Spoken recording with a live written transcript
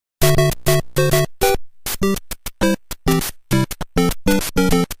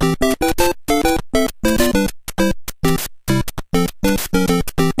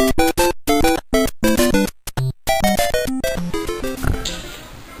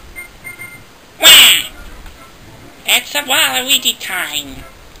It's a Waluigi time!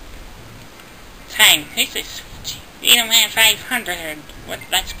 This is VideoMan 500 with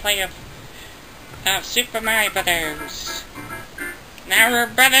Let's Play of Super Mario Brothers. Now we're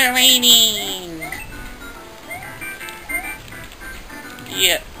brother laning!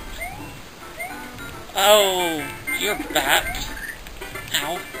 Yeah. Oh, you're back.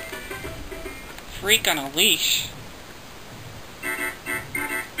 Ow. Freak on a leash.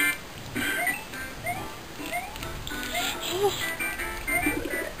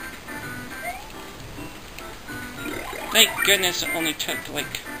 Thank goodness it only took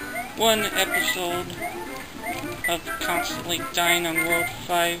like one episode of constantly dying on World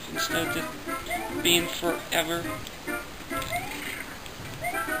 5 instead of just being forever.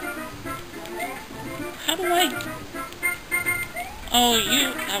 How do I... Oh,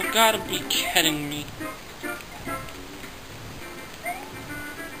 you have gotta be kidding me.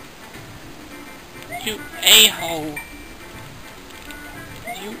 You a-hole.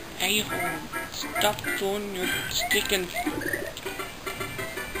 You a-hole. Stop doing your sticking...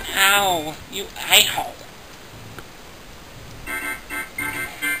 Ow, you a-hole.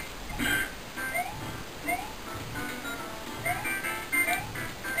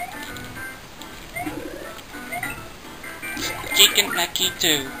 Sticking lucky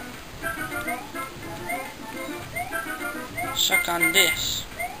too. Suck on this.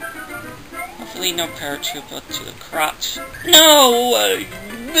 Hopefully no paratrooper to the crotch. No, I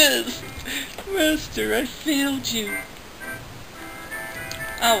missed! Master, I failed you.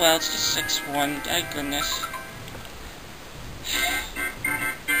 Oh well, it's just 6-1. Thank goodness.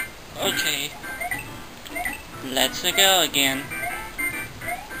 Okay. Let's go again.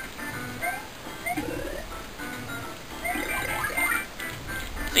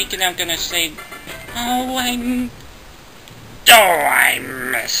 Thinking I'm gonna say, oh, I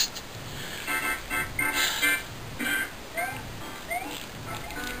missed.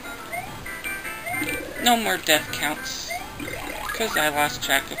 No more death counts, because I lost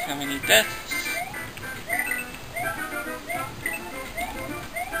track of how many deaths.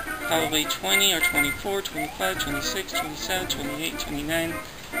 Probably 20 or 24, 25, 26, 27, 28, 29,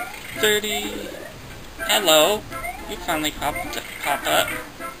 30. Hello, you finally pop up.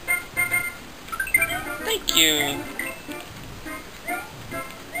 Thank you.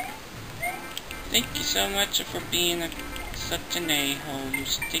 Thank you so much for being such an a-hole, you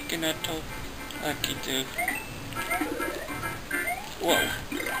sticking a toe. Lucky dude. Whoa.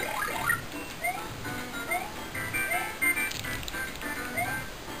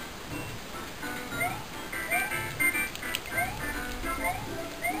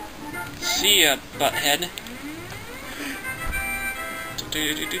 See ya, butthead.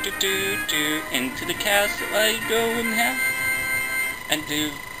 Into the castle I go and have. And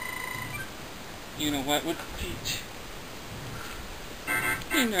do... You know what with Peach?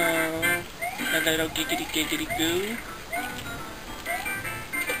 You know... A little giggity giggity goo.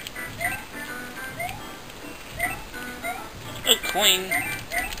 A coin.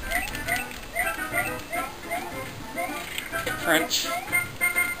 French.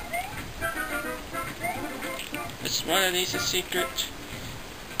 Is one of these a secret?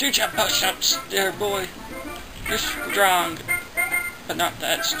 Do your push-ups there, boy. You're strong. But not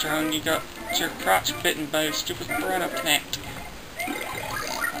that strong. You got your crotch bitten by a stupid piranha plant.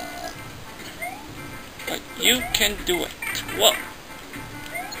 But you can do it. Whoa.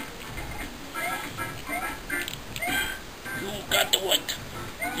 You can do it.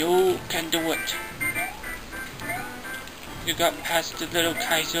 You can do it. You got past the little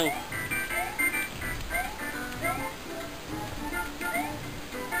Kaizo.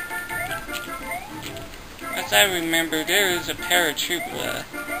 As I remember, there is a paratrooper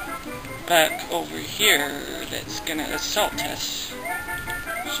back over here that's gonna assault us.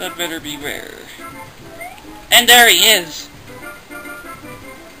 So I'd better beware. And there he is!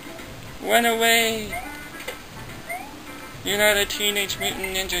 Run away! You're not a Teenage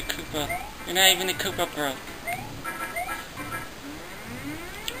Mutant Ninja Koopa. You're not even a Koopa Bro.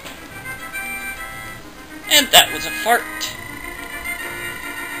 And that was a fart.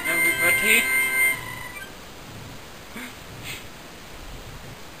 Everybody.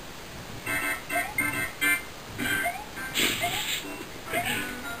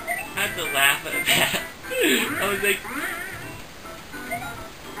 I had to laugh at that. I was like,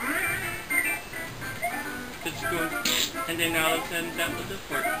 it's going, and then all of a sudden that was a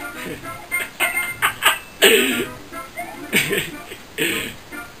fart.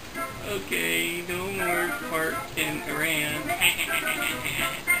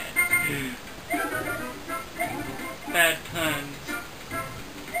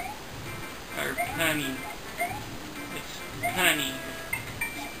 funny. It's funny.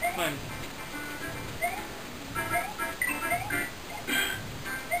 It's funny.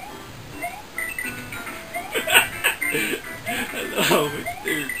 Hello,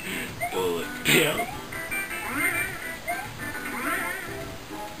 Mr. Bullet Bill.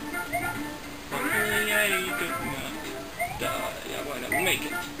 Hopefully I do not die. I want to make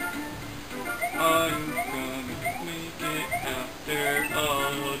it. I'm gonna make it after all.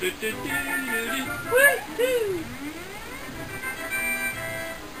 Woohoo!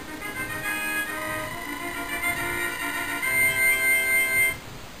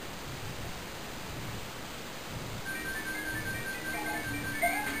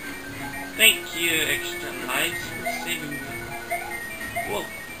 Thank you, Extra Lives, for saving me. Whoa.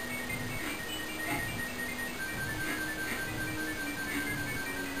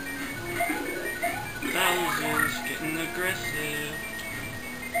 Bowser's getting aggressive.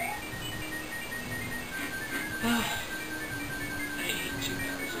 I hate you,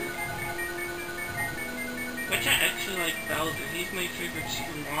 Bowser. Which I actually like Bowser. He's my favorite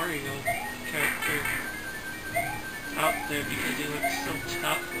Super Mario character out there because he looks so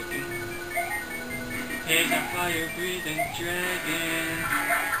tough looking. He's a fire-breathing dragon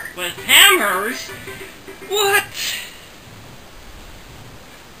with hammers? What?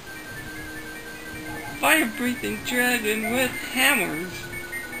 Fire-breathing dragon with hammers?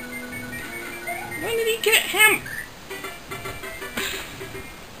 When did he get hammer?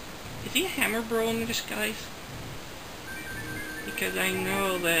 Is he a hammer bro in disguise? Because I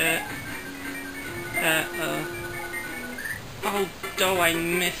know that oh, I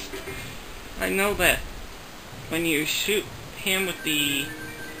missed. I know that when you shoot him with the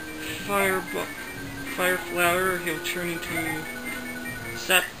fire flower, he'll turn into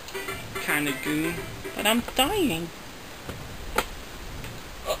that kind of goon. But I'm dying.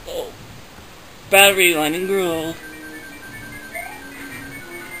 Uh-oh. Battery lining rule.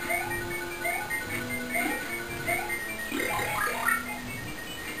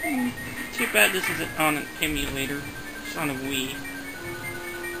 Too bad this isn't on an emulator. It's on a Wii.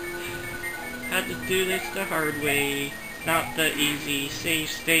 Had to do this the hard way, not the easy, save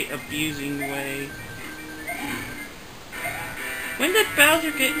state abusing way. When did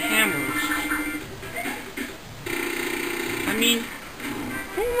Bowser get hammers? I mean,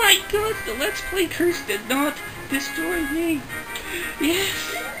 oh my god, the Let's Play curse did not destroy me.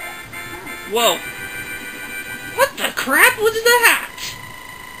 Yes. Whoa. What the crap was that?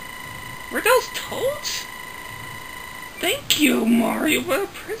 Were those toads? Thank you, Mario, for a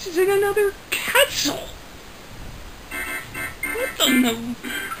princess in another castle. What the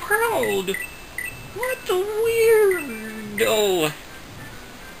crowd? What the weirdo?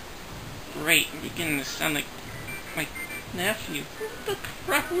 Great, I'm beginning to sound like my nephew. What the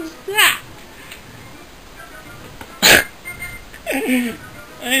crap was that?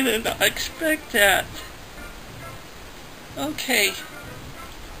 I did not expect that. Okay.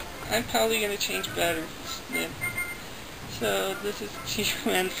 I'm probably going to change batteries then. So this is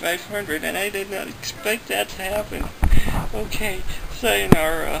G-Man 500 and I did not expect that to happen. Okay,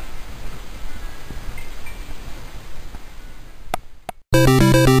 sayonara.